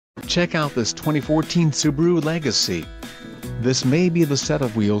Check out this 2014 Subaru Legacy. This may be the set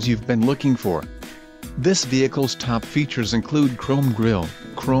of wheels you've been looking for. This vehicle's top features include chrome grille,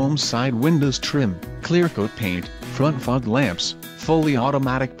 chrome side windows trim, clear coat paint, front fog lamps, fully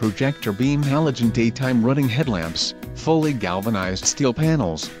automatic projector beam halogen daytime running headlamps, fully galvanized steel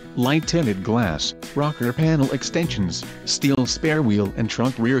panels, light tinted glass, rocker panel extensions, steel spare wheel and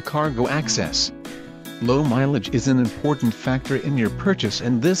trunk rear cargo access. Low mileage is an important factor in your purchase,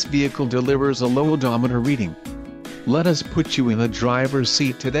 and this vehicle delivers a low odometer reading. Let us put you in the driver's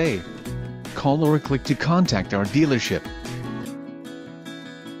seat today. Call or click to contact our dealership.